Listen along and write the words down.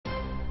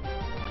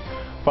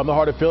From the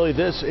heart of Philly,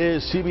 this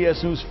is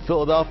CBS News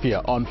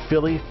Philadelphia on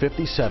Philly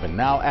 57.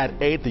 Now at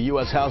 8, the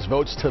U.S. House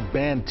votes to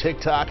ban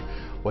TikTok.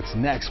 What's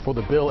next for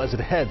the bill as it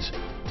heads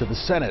to the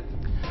Senate?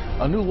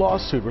 A new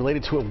lawsuit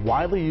related to a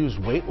widely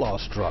used weight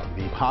loss drug.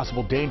 The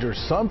possible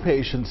dangers some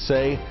patients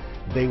say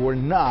they were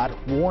not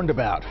warned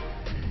about.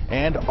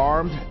 And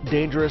armed,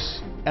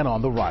 dangerous, and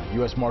on the run.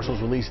 U.S. Marshals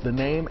released the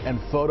name and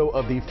photo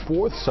of the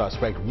fourth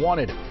suspect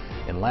wanted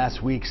in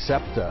last week's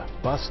SEPTA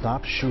bus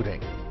stop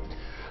shooting.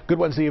 Good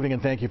Wednesday evening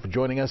and thank you for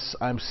joining us.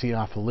 I'm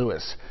Siafa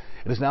Lewis.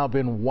 It has now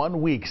been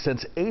 1 week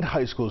since 8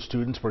 high school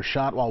students were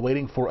shot while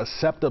waiting for a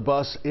SEPTA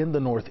bus in the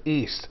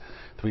Northeast.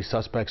 3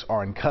 suspects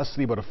are in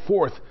custody, but a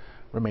 4th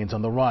remains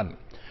on the run.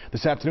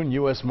 This afternoon,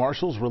 U.S.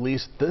 Marshals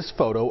released this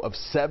photo of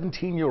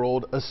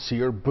 17-year-old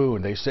Asir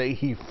Boone. They say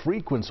he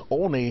frequents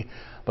Olney,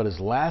 but his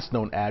last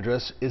known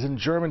address is in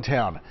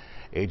Germantown.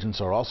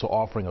 Agents are also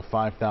offering a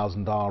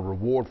 $5,000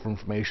 reward for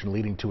information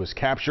leading to his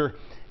capture.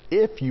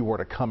 If you were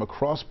to come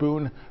across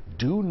Boone,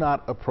 do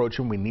not approach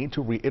him. We need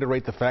to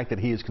reiterate the fact that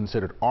he is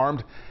considered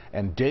armed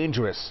and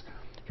dangerous.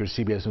 Here's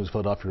CBS News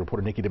Philadelphia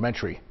reporter Nikki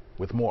Dementri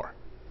with more.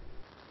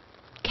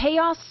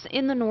 Chaos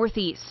in the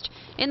Northeast.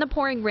 In the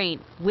pouring rain,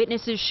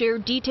 witnesses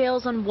shared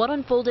details on what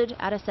unfolded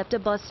at a SEPTA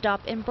bus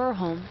stop in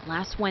Burholm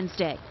last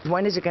Wednesday.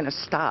 When is it going to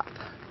stop?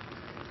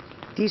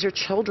 These are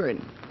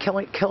children,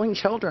 killing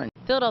children.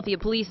 Philadelphia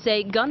police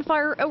say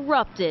gunfire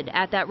erupted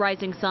at that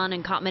Rising Sun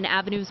and Cottman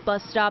Avenue's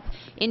bus stop,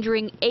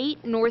 injuring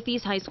 8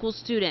 Northeast high school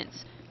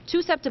students.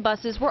 2 SEPTA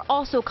buses were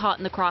also caught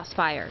in the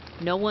crossfire.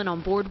 No one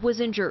on board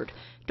was injured.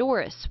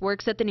 Doris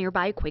works at the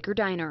nearby Quaker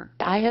Diner.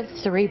 I have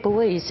 3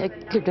 boys.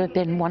 It could have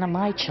been one of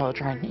my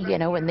children. You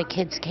know, when the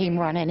kids came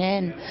running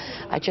in,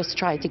 I just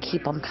tried to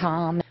keep them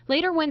calm.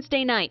 Later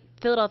Wednesday night,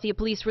 Philadelphia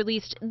police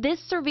released this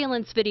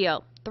surveillance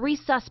video. 3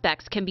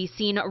 suspects can be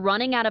seen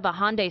running out of a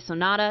Hyundai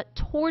Sonata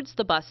towards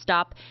the bus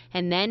stop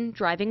and then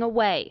driving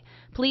away.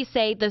 Police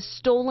say the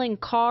stolen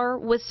car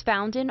was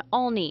found in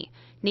Olney.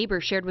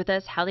 Neighbors shared with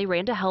us how they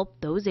ran to help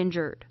those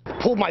injured.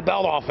 Pulled my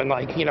belt off and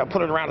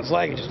put it around his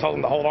leg and just told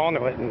him to hold on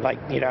to it and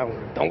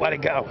don't let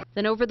it go.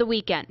 Then over the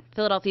weekend,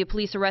 Philadelphia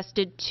police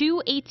arrested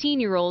 2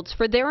 18-year-olds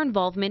for their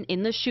involvement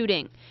in the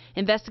shooting.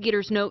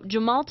 Investigators note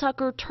Jamal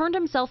Tucker turned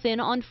himself in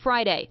on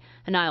Friday.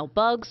 Anil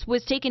Buggs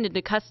was taken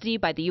into custody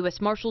by the U.S.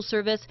 Marshals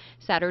Service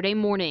Saturday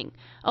morning.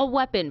 A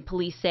weapon,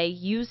 police say,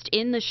 used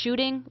in the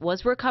shooting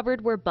was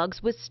recovered where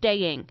Buggs was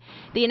staying.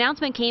 The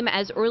announcement came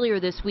as earlier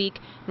this week,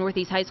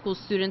 Northeast high school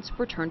students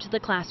returned to the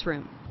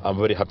classroom. I'm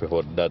very happy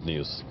for that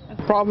news.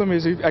 The problem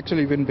is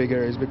actually even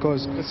bigger is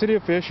because the city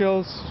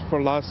officials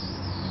for last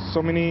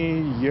so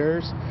many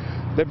years,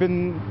 they've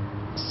been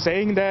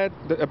saying that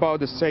about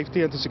the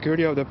safety and the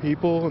security of the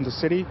people in the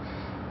city,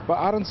 but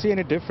I don't see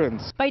any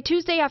difference. By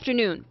Tuesday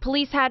afternoon,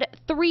 police had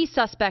 3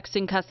 suspects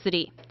in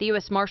custody. The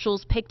U.S.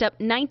 Marshals picked up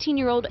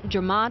 19-year-old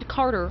Jamad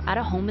Carter at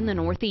a home in the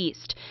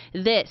Northeast.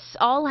 This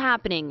all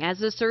happening as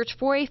the search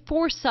for a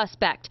 4th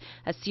suspect,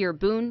 Asir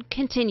Boone,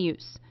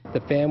 continues.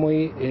 The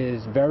family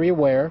is very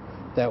aware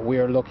that we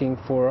are looking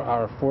for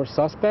our 4th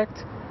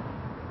suspect.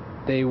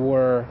 They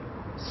were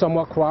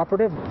somewhat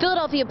cooperative.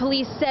 Philadelphia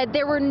police said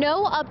there were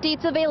no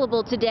updates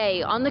available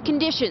today on the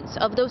conditions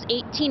of those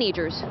 8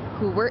 teenagers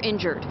who were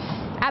injured.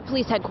 At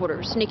police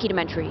headquarters, Nikki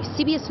Dementri,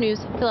 CBS News,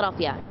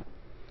 Philadelphia.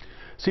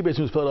 CBS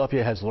News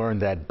Philadelphia has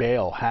learned that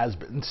bail has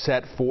been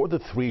set for the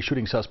 3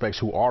 shooting suspects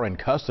who are in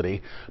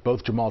custody.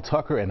 Both Jamal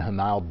Tucker and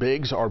Anil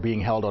Buggs are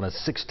being held on a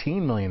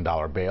 $16 million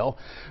bail.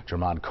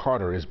 Jamad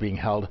Carter is being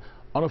held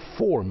on a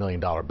 $4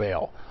 million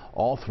bail.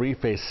 All 3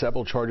 face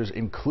several charges,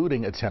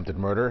 including attempted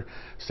murder.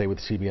 Stay with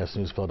CBS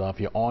News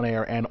Philadelphia on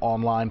air and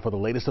online for the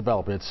latest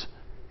developments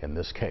in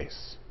this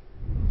case.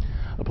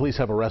 The police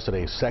have arrested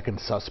a 2nd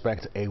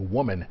suspect, a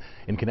woman,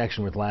 in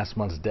connection with last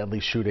month's deadly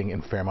shooting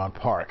in Fairmount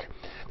Park.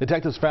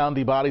 Detectives found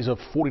the bodies of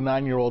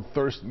 49-year-old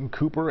Thurston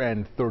Cooper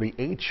and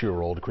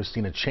 38-year-old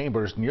Christina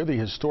Chambers near the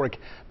historic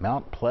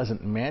Mount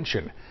Pleasant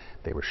mansion.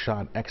 They were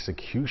shot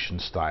execution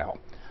style.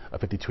 A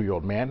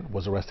 52-year-old man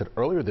was arrested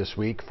earlier this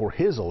week for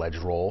his alleged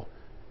role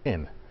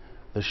in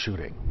the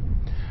shooting.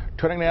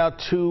 Turning now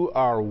to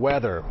our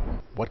weather.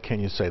 What can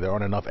you say? There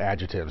aren't enough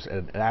adjectives.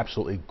 An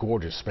absolutely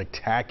gorgeous,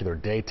 spectacular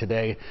day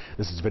today.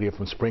 This is video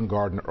from Spring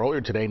Garden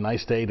earlier today.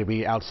 Nice day to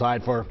be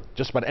outside for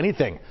just about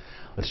anything.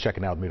 Let's check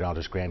it out with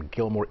meteorologist Grant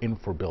Gilmore in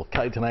for Bill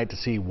Kelly tonight to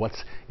see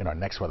what's in our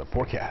next weather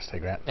forecast. Hey,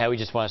 Grant. Yeah, we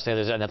just want to say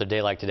there's another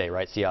day like today,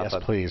 right, Siafa? Yes,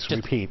 please.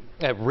 Just repeat.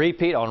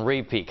 Repeat on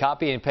repeat.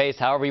 Copy and paste,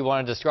 however you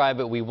want to describe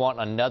it. We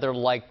want another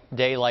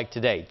day like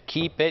today.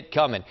 Keep it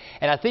coming.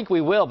 And I think we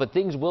will, but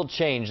things will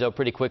change, though,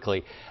 pretty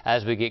quickly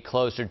as we get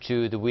closer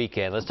to the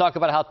weekend. Let's talk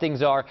about how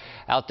things are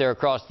out there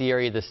across the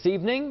area this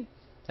evening.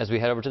 As we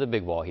head over to the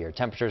big wall here,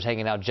 temperatures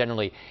hanging out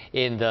generally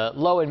in the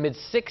low and mid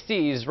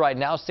 60s right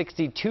now.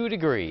 62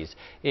 degrees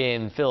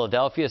in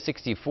Philadelphia,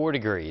 64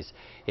 degrees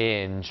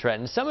in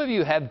Trenton. Some of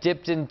you have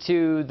dipped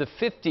into the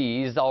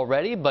 50s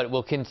already, but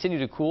will continue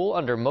to cool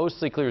under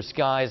mostly clear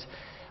skies.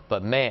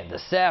 But man,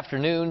 this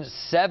afternoon,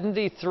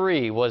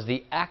 73 was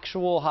the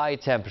actual high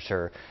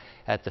temperature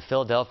at the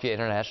Philadelphia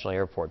International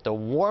Airport. The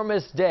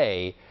warmest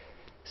day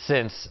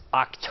since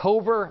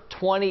October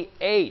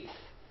 28th.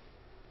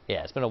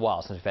 Yeah, it's been a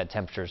while since we've had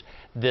temperatures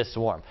this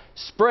warm.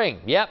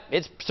 Spring, yep,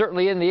 it's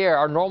certainly in the air.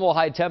 Our normal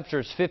high temperature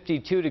is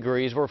 52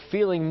 degrees. We're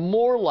feeling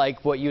more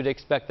like what you'd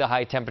expect the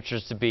high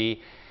temperatures to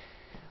be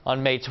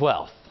on May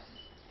 12th.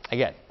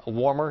 Again, a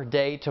warmer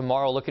day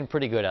tomorrow, looking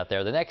pretty good out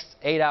there. The next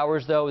 8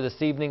 hours, though,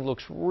 this evening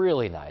looks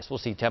really nice. We'll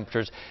see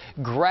temperatures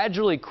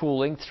gradually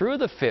cooling through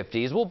the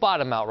 50s. We'll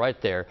bottom out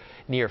right there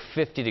near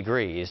 50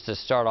 degrees to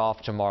start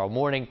off tomorrow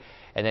morning.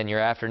 And then your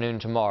afternoon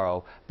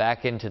tomorrow,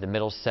 back into the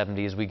middle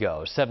 70s we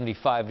go.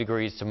 75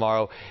 degrees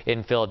tomorrow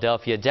in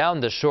Philadelphia.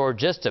 Down the shore,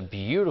 just a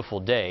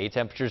beautiful day.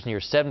 Temperatures near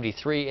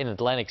 73 in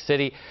Atlantic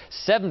City,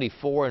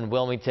 74 in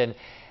Wilmington,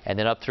 and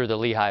then up through the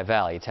Lehigh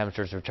Valley.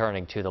 Temperatures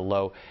returning to the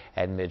low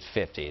and mid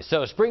 50s.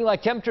 So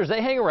spring-like temperatures,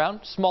 they hang around.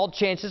 Small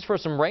chances for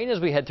some rain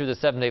as we head through the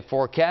 7-day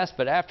forecast.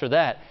 But after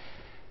that,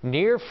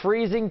 near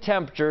freezing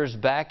temperatures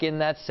back in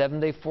that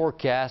 7-day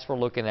forecast. We're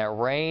looking at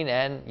rain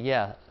and,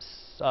 yeah,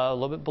 a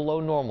little bit below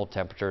normal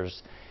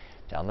temperatures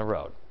down the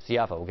road.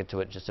 Siafa, we'll get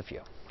to it in just a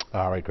few.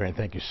 All right, Grant,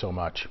 thank you so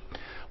much.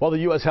 Well, the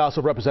U.S. House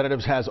of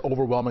Representatives has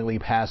overwhelmingly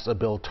passed a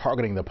bill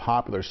targeting the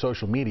popular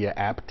social media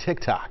app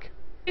TikTok.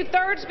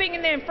 2/3 being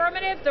in the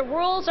affirmative, the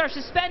rules are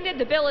suspended,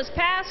 the bill is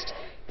passed.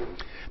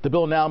 The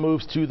bill now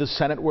moves to the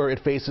Senate, where it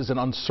faces an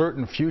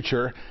uncertain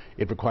future.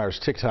 It requires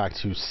TikTok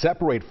to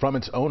separate from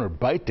its owner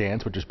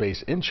ByteDance, which is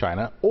based in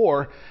China,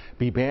 or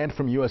be banned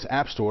from U.S.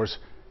 app stores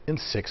in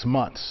 6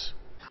 months.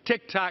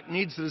 TikTok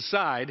needs to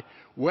decide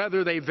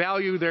whether they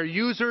value their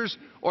users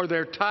or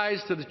their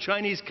ties to the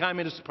Chinese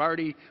Communist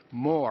Party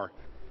more.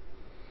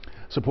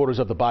 Supporters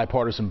of the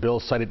bipartisan bill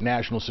cited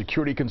national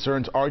security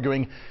concerns,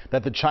 arguing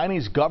that the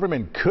Chinese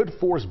government could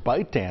force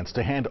ByteDance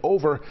to hand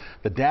over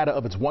the data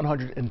of its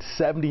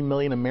 170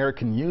 million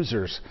American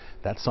users.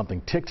 That's something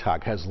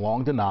TikTok has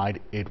long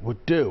denied it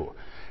would do.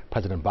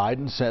 President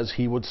Biden says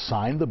he would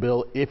sign the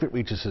bill if it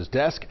reaches his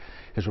desk.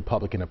 His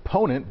Republican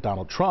opponent,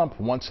 Donald Trump,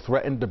 once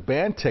threatened to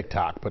ban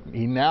TikTok, but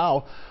he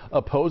now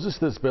opposes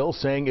this bill,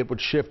 saying it would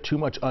shift too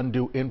much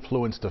undue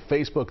influence to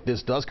Facebook.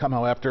 This does come,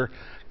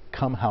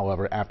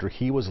 however, after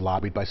he was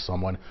lobbied by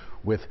someone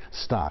with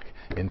stock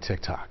in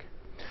TikTok.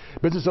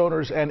 Business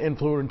owners and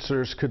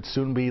influencers could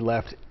soon be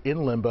left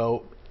in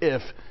limbo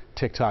if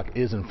TikTok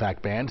is in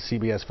fact banned.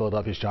 CBS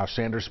Philadelphia's Josh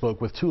Sanders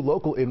spoke with 2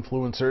 local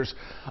influencers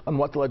on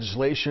what the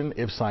legislation,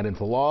 if signed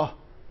into law,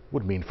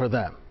 would mean for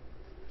them.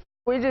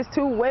 We're just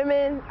 2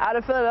 women out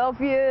of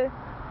Philadelphia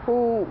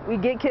who we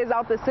get kids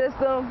out the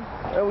system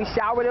and we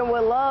shower them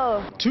with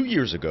love. 2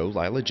 years ago,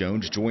 Lila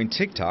Jones joined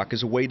TikTok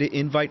as a way to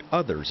invite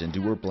others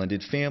into her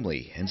blended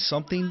family, and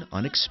something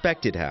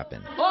unexpected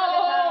happened.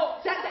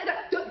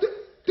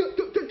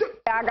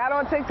 I got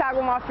on TikTok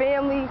with my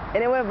family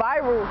and it went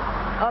viral.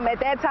 At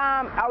that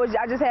time,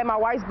 I just had my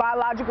wife's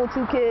biological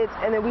 2 kids,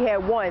 and then we had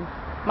one,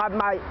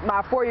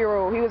 my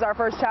 4-year-old. He was our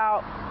first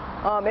child.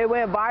 It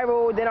went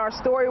viral, then our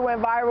story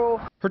went viral.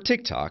 Her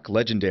TikTok,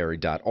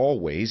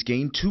 legendary.always,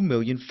 gained 2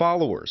 million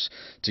followers.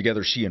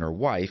 Together, she and her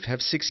wife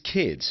have 6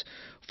 kids.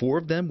 4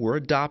 of them were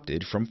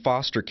adopted from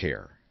foster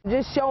care.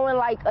 Just showing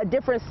like a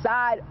different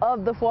side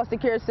of the foster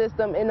care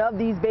system and of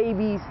these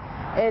babies,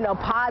 and a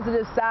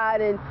positive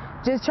side, and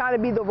just trying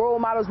to be the role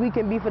models we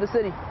can be for the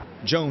city.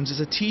 Jones is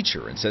a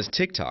teacher and says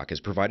TikTok has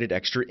provided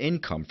extra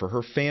income for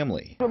her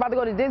family. We're about to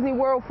go to Disney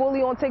World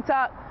fully on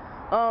TikTok.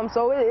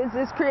 So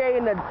it's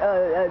creating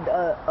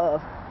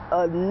a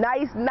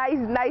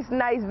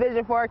nice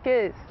vision for our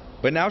kids.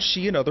 But now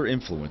she and other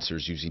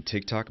influencers using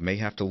TikTok may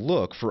have to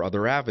look for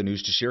other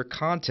avenues to share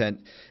content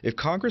if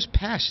Congress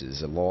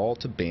passes a law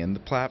to ban the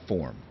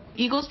platform.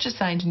 Eagles just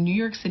signed New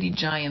York City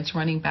Giants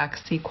running back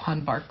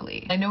Saquon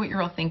Barkley. I know what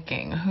you're all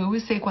thinking. Who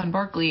is Saquon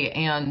Barkley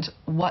and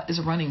what is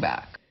a running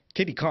back?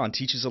 Katie Kahn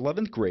teaches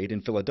 11th grade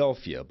in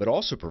Philadelphia, but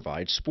also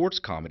provides sports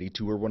comedy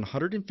to her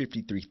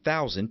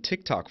 153,000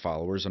 TikTok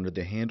followers under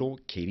the handle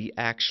Katie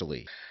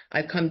Actually.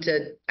 I've come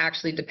to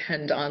actually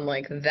depend on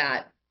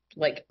that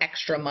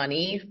extra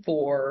money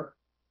for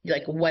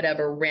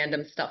whatever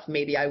random stuff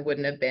maybe I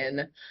wouldn't have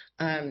been,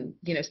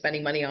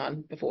 spending money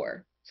on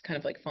before. It's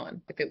kind of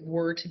fun. If it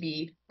were to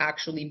be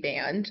actually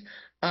banned,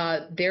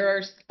 there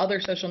are other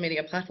social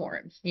media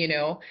platforms,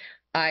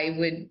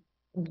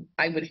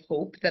 I would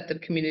hope that the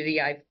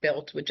community I've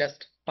built would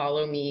just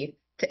follow me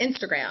to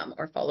Instagram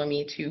or follow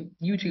me to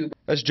YouTube.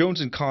 As Jones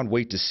and Kahn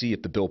wait to see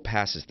if the bill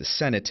passes the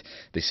Senate,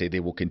 they say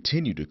they will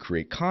continue to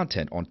create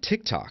content on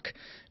TikTok,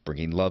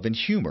 bringing love and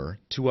humor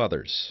to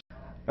others.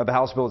 Now, the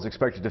House bill is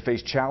expected to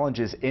face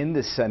challenges in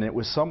the Senate,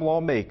 with some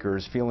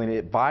lawmakers feeling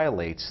it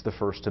violates the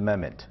First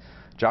Amendment.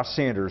 Josh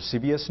Sanders,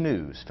 CBS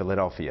News,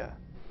 Philadelphia.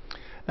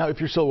 Now, if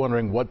you're still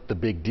wondering what the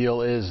big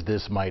deal is,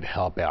 this might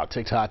help out.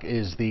 TikTok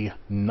is the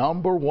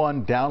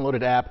 #1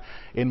 downloaded app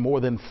in more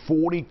than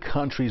 40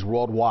 countries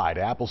worldwide.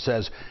 Apple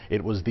says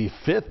it was the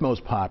 5th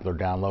most popular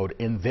download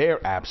in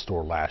their app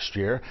store last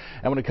year.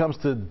 And when it comes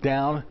to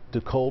down to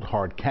cold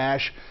hard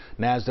cash,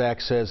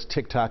 NASDAQ says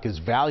TikTok is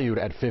valued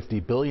at $50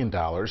 billion.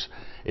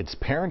 Its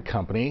parent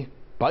company,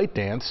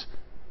 ByteDance,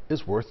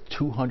 is worth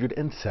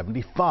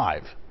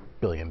 $275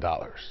 billion.